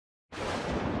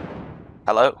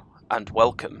Hello, and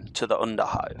welcome to the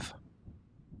Underhive.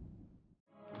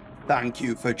 Thank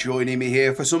you for joining me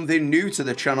here for something new to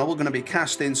the channel. We're going to be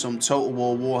casting some Total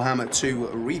War Warhammer 2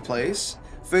 replays.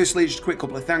 Firstly, just a quick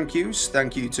couple of thank yous.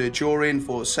 Thank you to Jorin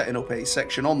for setting up a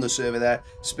section on the server there,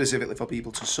 specifically for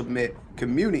people to submit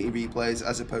community replays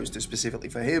as opposed to specifically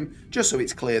for him, just so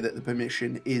it's clear that the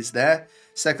permission is there.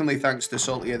 Secondly, thanks to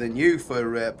Saltier Than You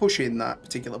for pushing that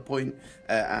particular point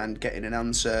and getting an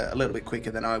answer a little bit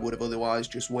quicker than I would have otherwise,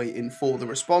 just waiting for the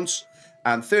response.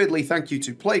 And thirdly, thank you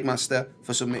to ThePlaguemaster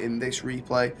for submitting this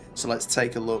replay. So let's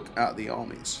take a look at the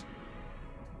armies.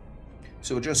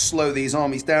 So we'll just slow these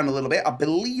armies down a little bit. I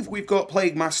believe we've got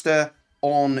Plaguemaster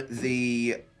on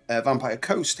the Vampire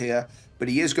Coast here, but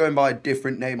he is going by a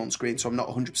different name on screen, so I'm not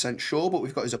 100% sure, but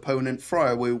we've got his opponent,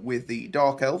 Friar with the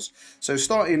Dark Elves. So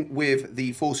starting with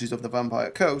the forces of the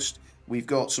Vampire Coast, we've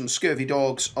got some Scurvy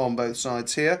Dogs on both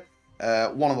sides here.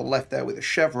 One on the left there with a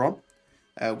chevron.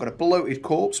 We've got a Bloated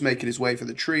Corpse making his way for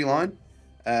the tree line.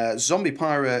 Zombie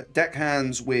Pirate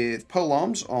Deckhands with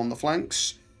polearms on the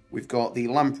flanks. We've got the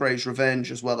Lamprey's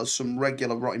Revenge as well as some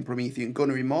regular Rotting Promethean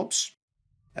gunnery mobs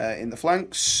in the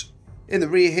flanks. In the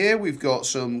rear here, we've got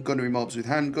some gunnery mobs with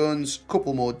handguns, a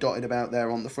couple more dotted about there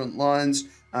on the front lines,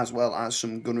 as well as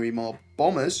some gunnery mob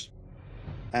bombers.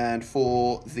 And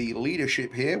for the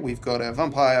leadership here, we've got a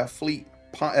Vampire Fleet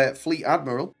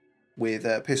Admiral with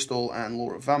a pistol and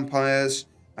Lore of Vampires,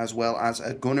 as well as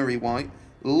a gunnery wight.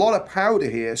 A lot of powder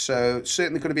here, so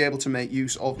certainly going to be able to make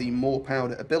use of the more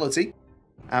powder ability.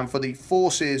 And for the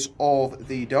forces of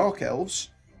the Dark Elves,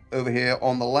 over here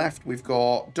on the left, we've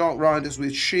got Dark Riders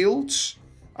with shields.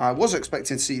 I was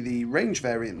expecting to see the range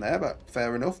variant there, but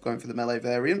fair enough, going for the melee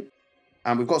variant.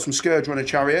 And we've got some Scourge Runner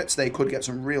Chariots. They could get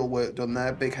some real work done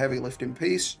there. Big heavy lifting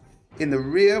piece. In the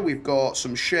rear, we've got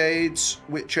some Shades,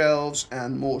 Witch Elves,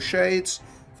 and more Shades.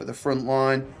 For the front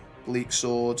line, Bleak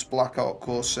Swords, Black Ark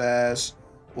Corsairs,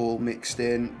 all mixed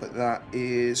in. But that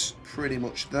is pretty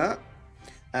much that.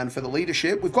 And for the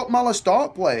leadership, we've got Malice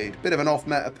Darkblade, bit of an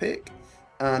off-meta pick,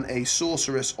 and a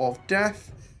Sorceress of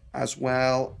Death, as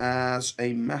well as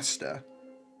a Master.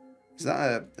 Is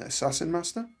that an Assassin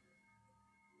Master?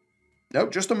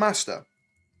 Nope, just a Master.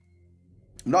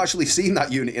 I've not actually seen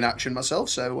that unit in action myself,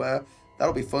 so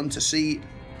that'll be fun to see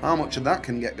how much of that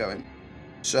can get going.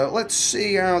 So let's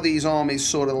see how these armies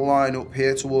sort of line up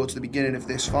here towards the beginning of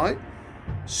this fight.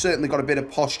 Certainly got a bit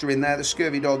of posture in there. The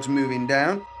Scurvy Dogs moving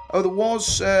down. Oh, there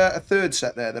was a third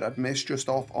set there that I'd missed, just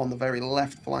off on the very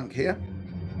left flank here.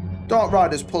 Dark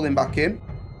Rider's pulling back in.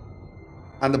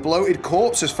 And the Bloated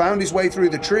Corpse has found his way through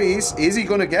the trees. Is he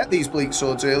going to get these Bleak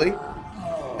Swords early?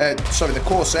 Sorry, the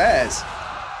Corsairs.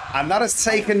 And that has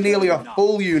taken nearly a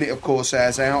full unit of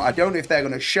Corsairs out. I don't know if they're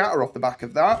going to shatter off the back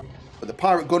of that. But the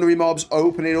Pirate Gunnery mob's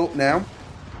opening up now.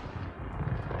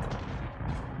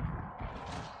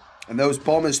 And those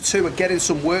bombers too are getting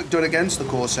some work done against the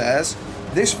Corsairs.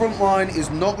 This front line is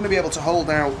not going to be able to hold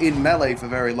out in melee for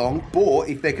very long, but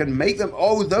if they can make them...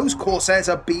 Oh, those Corsairs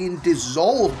are being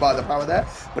dissolved by the power there,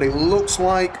 but it looks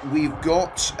like we've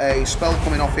got a spell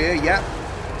coming off here. Yep.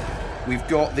 We've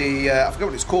got the... I forget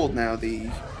what it's called now, the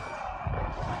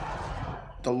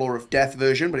Lore of Death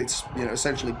version, but it's, you know,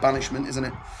 essentially banishment, isn't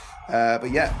it?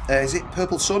 But yeah, is it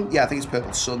Purple Sun? Yeah, I think it's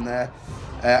Purple Sun there.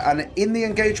 And in the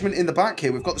engagement in the back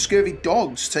here, we've got the Scurvy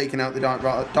Dogs taking out the Dark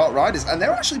Riders, and they're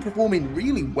actually performing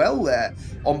really well there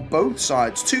on both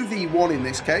sides. 2v1 in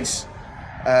this case.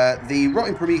 The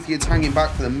Rotting Prometheans hanging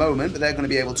back for the moment, but they're going to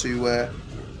be able to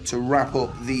wrap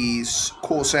up these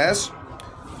Corsairs.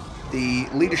 The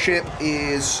leadership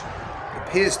appears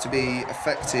to be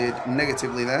affected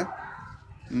negatively there.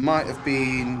 Might have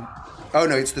been... Oh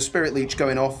no, it's the Spirit Leech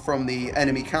going off from the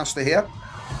enemy caster here.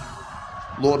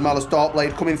 Lord Malice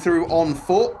Darkblade coming through on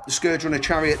foot. The Scourge Runner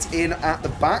Chariots in at the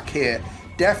back here.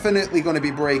 Definitely going to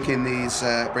be breaking these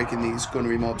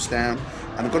gunnery mobs down.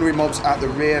 And the gunnery mobs at the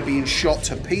rear being shot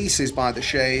to pieces by the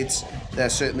Shades. They're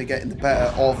certainly getting the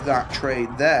better of that trade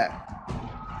there.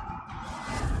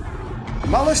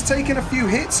 Malice taking a few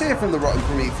hits here from the Rotting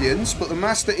Prometheans, but the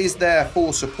Master is there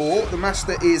for support. The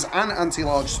Master is an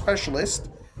anti-large specialist.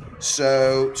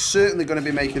 So, certainly going to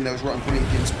be making those Rotting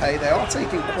Prometheans pay. They are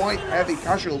taking quite heavy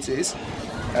casualties.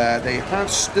 They have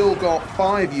still got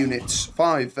 5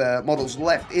 models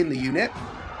left in the unit.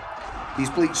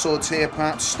 These Bleak Swords here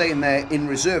perhaps staying there in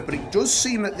reserve, but it does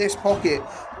seem that this pocket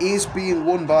is being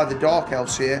won by the Dark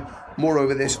Elves here, more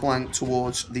over this flank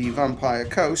towards the Vampire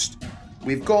Coast.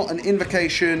 We've got an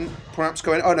Invocation perhaps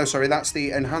going... Oh, no, sorry, that's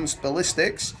the Enhanced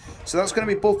Ballistics. So that's going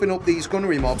to be buffing up these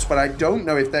gunnery mobs, but I don't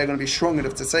know if they're going to be strong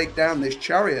enough to take down this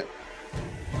chariot.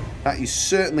 That is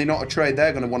certainly not a trade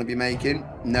they're going to want to be making.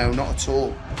 No, not at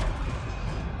all.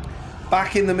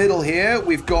 Back in the middle here,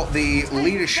 we've got the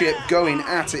leadership going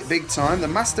at it big time. The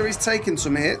Master is taking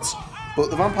some hits, but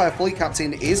the Vampire Fleet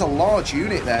Captain is a large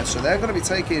unit there, so they're going to be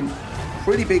taking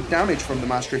pretty big damage from the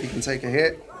Master if he can take a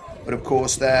hit. But of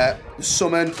course, their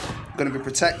Summon going to be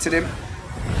protecting him.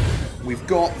 We've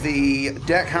got the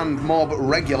Deckhand Mob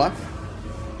Regular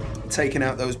taking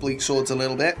out those Bleak Swords a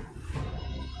little bit.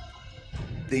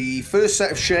 The first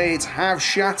set of Shades have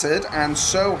shattered, and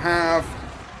so have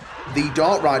the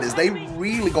Dart Riders. They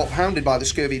really got pounded by the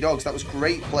Scurvy Dogs. That was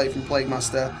great play from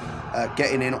Plaguemaster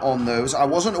getting in on those. I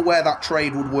wasn't aware that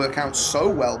trade would work out so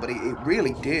well, but it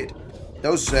really did.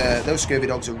 Those Scurvy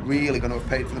Dogs are really going to have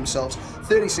paid for themselves.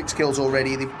 36 kills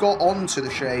already. They've got onto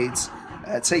the Shades,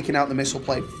 taking out the missile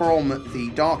play from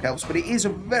the Dark Elves, but it is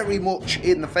very much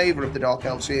in the favour of the Dark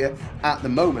Elves here at the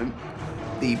moment.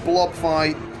 The Blob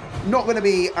fight, not going to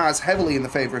be as heavily in the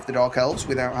favour of the Dark Elves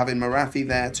without having Marathi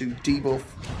there to debuff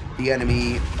the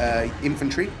enemy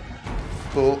infantry,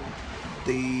 but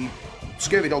the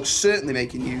Scurvy Dogs certainly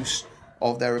making use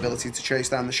of their ability to chase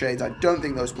down the Shades. I don't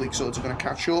think those Bleak Swords are going to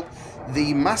catch up.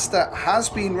 The Master has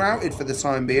been routed for the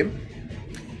time being.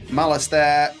 Malice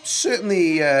there,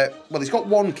 certainly, well, he's got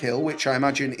one kill, which I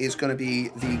imagine is going to be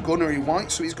the Gunnery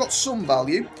White, so he's got some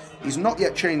value. He's not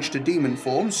yet changed to demon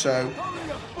form, so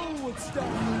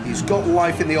he's got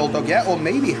life in the old dog yet, or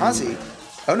maybe has he?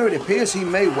 Oh no, it appears he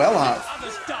may well have.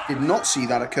 Did not see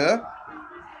that occur.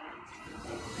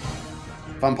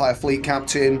 Vampire Fleet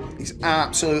Captain, he's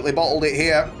absolutely bottled it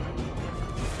here.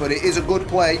 But it is a good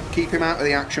play. Keep him out of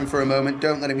the action for a moment.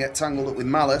 Don't let him get tangled up with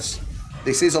Malice.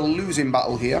 This is a losing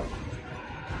battle here.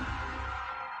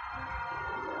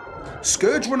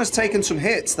 Scourge Runner's taken some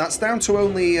hits. That's down to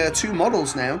only 2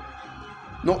 models now.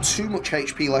 Not too much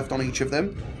HP left on each of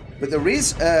them. But there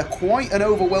is quite an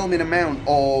overwhelming amount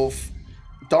of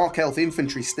Dark Elf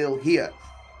infantry still here.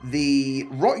 The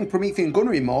Rotting Promethean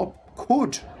Gunnery Mob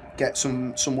could get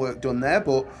some work done there,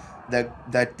 but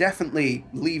they're definitely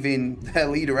leaving their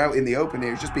leader out in the open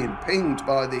here. He's just being pinged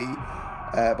by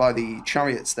the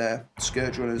chariots there.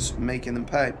 Scourge Runners making them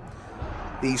pay.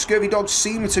 The Scurvy Dogs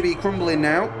seem to be crumbling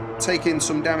now, taking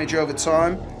some damage over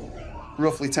time.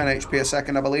 Roughly 10 HP a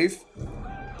second, I believe.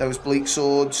 Those Bleak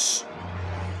Swords,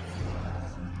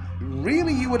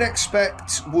 really you would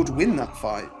expect would win that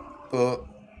fight, but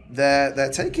they're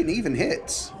taking even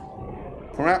hits.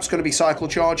 Perhaps going to be cycle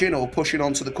charging or pushing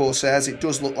onto the Corsairs. It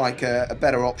does look like a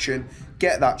better option.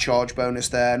 Get that charge bonus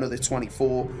there, another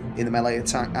 24 in the melee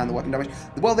attack and the weapon damage.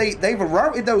 Well, they've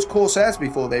routed those Corsairs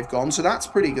before they've gone, so that's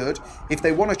pretty good. If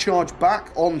they want to charge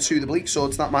back onto the Bleak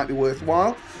Swords, that might be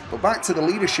worthwhile. But back to the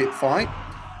leadership fight.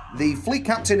 The Fleet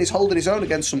Captain is holding his own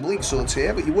against some Bleak Swords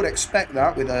here, but you would expect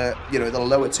that with the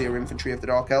lower tier infantry of the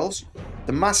Dark Elves.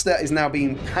 The Master is now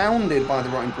being pounded by the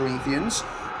Rotting Prometheans.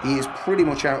 He is pretty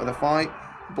much out of the fight.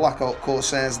 Black Orc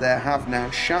Corsairs there have now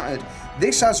shattered.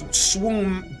 This has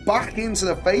swung back into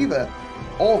the favour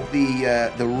of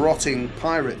the Rotting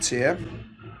Pirates here.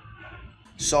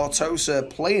 Sartosa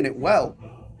playing it well.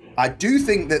 I do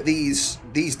think that these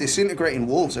Disintegrating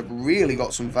Wolves have really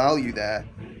got some value there.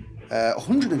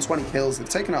 120 kills, they've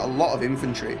taken out a lot of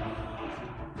infantry.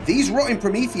 These Rotting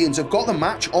Prometheans have got the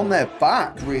match on their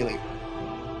back, really.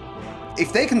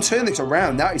 If they can turn this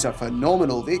around, that is a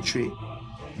phenomenal victory.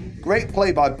 Great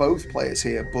play by both players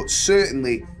here, but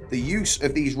certainly the use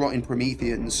of these Rotting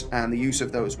Prometheans and the use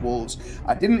of those Wolves.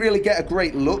 I didn't really get a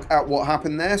great look at what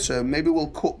happened there, so maybe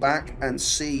we'll cut back and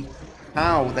see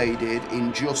how they did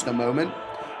in just a moment.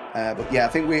 But yeah, I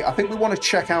think we want to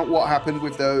check out what happened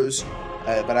with those.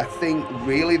 But I think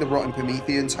really the Rotting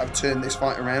Prometheans have turned this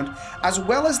fight around, as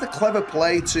well as the clever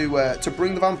play to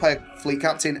bring the Vampire Fleet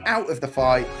Captain out of the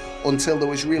fight until there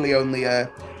was really only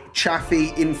a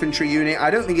Chaffy infantry unit.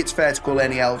 I don't think it's fair to call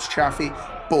any elves Chaffy,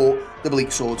 but the Bleak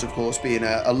Swords, of course, being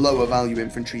a lower value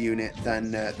infantry unit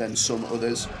than some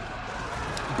others.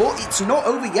 But it's not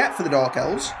over yet for the Dark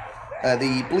Elves.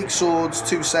 The Bleak Swords,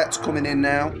 2 sets coming in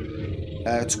now.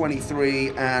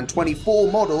 23 and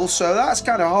 24 models, so that's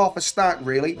kind of half a stack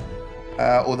really,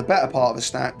 or the better part of a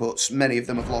stack, but many of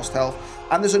them have lost health.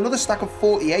 And there's another stack of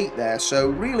 48 there, so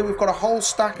really we've got a whole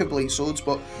stack of Bleak Swords,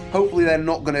 but hopefully they're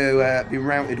not going to be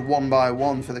routed one by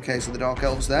one for the case of the Dark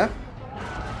Elves there.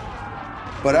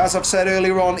 But as I've said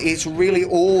earlier on, it's really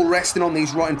all resting on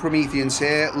these Rotting Prometheans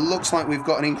here. Looks like we've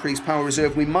got an increased power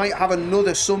reserve. We might have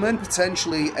another summon,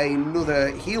 potentially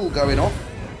another heal going off.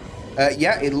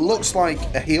 Yeah, it looks like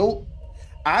a heal.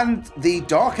 And the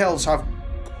Dark Elves have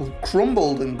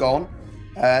crumbled and gone.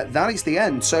 that is the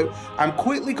end. So I'm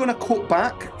quickly going to cut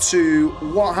back to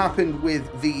what happened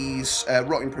with these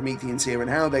Rotting Prometheans here and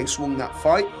how they swung that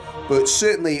fight. But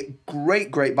certainly,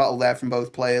 great battle there from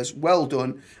both players. Well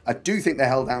done. I do think they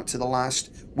held out to the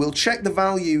last. We'll check the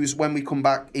values when we come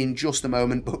back in just a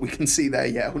moment, but we can see there,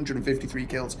 yeah, 153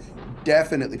 kills.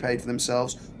 Definitely paid for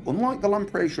themselves, unlike the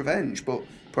Lamprey's Revenge, but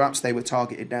perhaps they were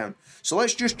targeted down. So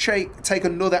let's just take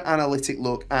another analytic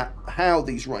look at how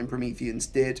these Rotting Prometheans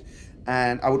did.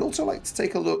 And I would also like to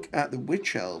take a look at the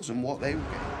Witch Elves and what they were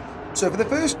getting. So for the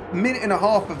first minute and a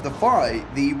half of the fight,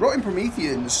 the Rotting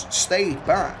Prometheans stayed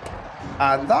back,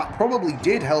 and that probably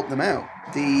did help them out.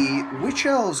 The Witch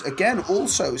Elves, again,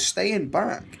 also staying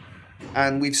back.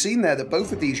 And we've seen there that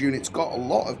both of these units got a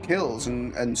lot of kills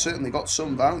and certainly got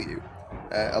some value.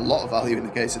 A lot of value in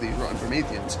the case of these Rotting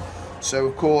Prometheans. So,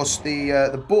 of course,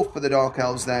 the buff for the Dark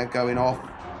Elves there going off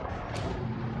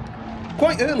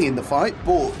quite early in the fight,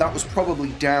 but that was probably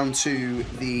down to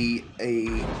the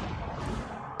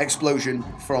explosion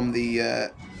from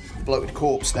the bloated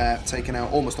corpse there, taking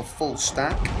out almost a full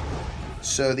stack.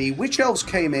 So the Witch Elves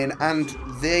came in, and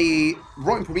the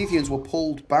Rotting Prometheans were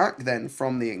pulled back then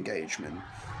from the engagement.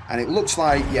 And it looks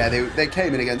like, yeah, they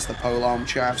came in against the Polearm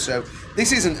chaff, so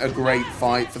this isn't a great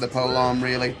fight for the Polearm,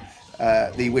 really.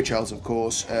 The Witch Elves, of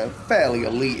course, fairly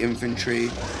elite infantry,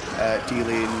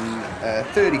 dealing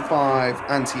 35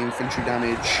 anti-infantry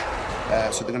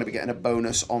damage, so they're going to be getting a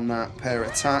bonus on that per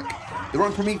attack. The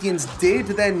Rotting Prometheans did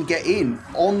then get in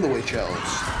on the Witch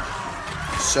Elves.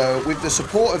 So with the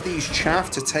support of these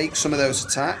chaff to take some of those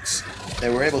attacks, they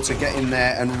were able to get in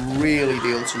there and really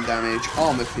deal some damage,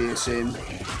 armor piercing,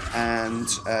 and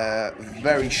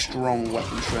very strong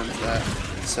weapon strength there,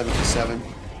 77.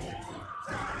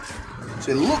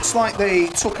 So it looks like they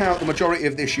took out the majority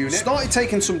of this unit. Started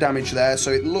taking some damage there,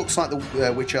 so it looks like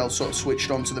the Witch Elves sort of switched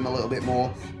onto them a little bit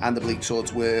more, and the Bleak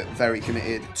Swords were very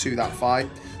committed to that fight.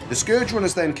 The Scourge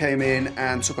Runners then came in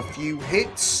and took a few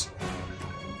hits,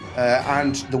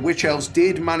 and the Witch Elves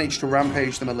did manage to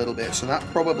rampage them a little bit, so that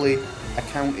probably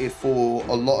accounted for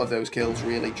a lot of those kills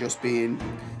really just being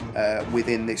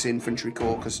within this infantry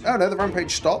corps, because, oh no, the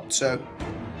rampage stopped, so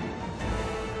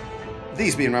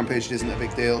these being rampaged isn't a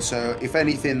big deal, so if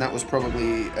anything, that was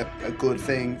probably a good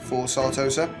thing for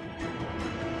Sartosa.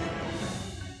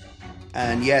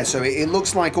 And yeah, so it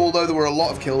looks like although there were a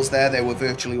lot of kills there, they were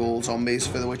virtually all zombies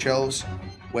for the Witch Elves,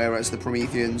 whereas the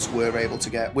Prometheans were able to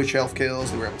get Witch Elf kills,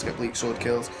 they were able to get Bleak Sword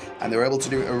kills, and they were able to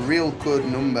do a real good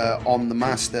number on the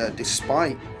Master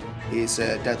despite his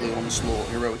deadly onslaught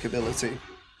heroic ability.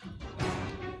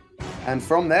 And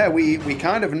from there, we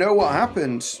kind of know what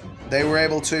happened. They were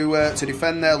able to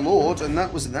defend their lord, and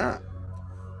that was that.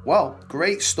 Well,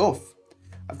 great stuff.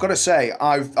 I've got to say,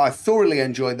 I thoroughly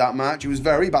enjoyed that match. It was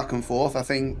very back and forth. I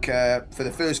think for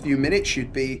the first few minutes,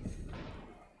 you'd be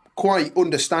quite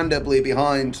understandably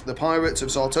behind the Pirates of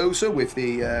Sartosa with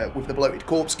the bloated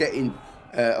corpse getting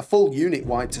a full unit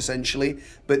wiped essentially.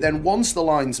 But then once the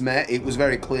lines met, it was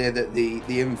very clear that the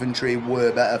infantry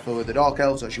were better for the Dark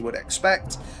Elves, as you would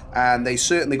expect, and they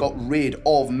certainly got rid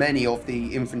of many of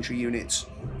the infantry units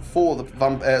for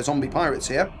the zombie pirates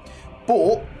here.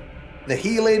 But the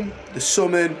healing, the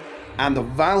summon, and the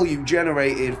value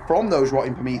generated from those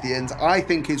Rotting Prometheans, I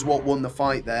think, is what won the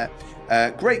fight there.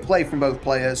 Great play from both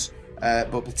players,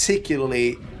 but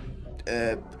particularly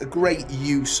a great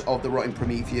use of the Rotting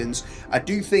Prometheans. I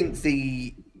do think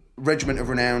the Regiment of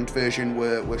Renowned version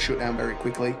were shut down very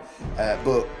quickly,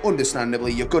 but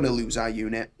understandably, you're going to lose our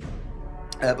unit.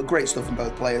 But great stuff from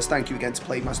both players. Thank you again to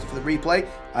ThePlaguemaster for the replay,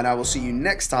 and I will see you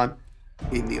next time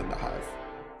in the Underhive.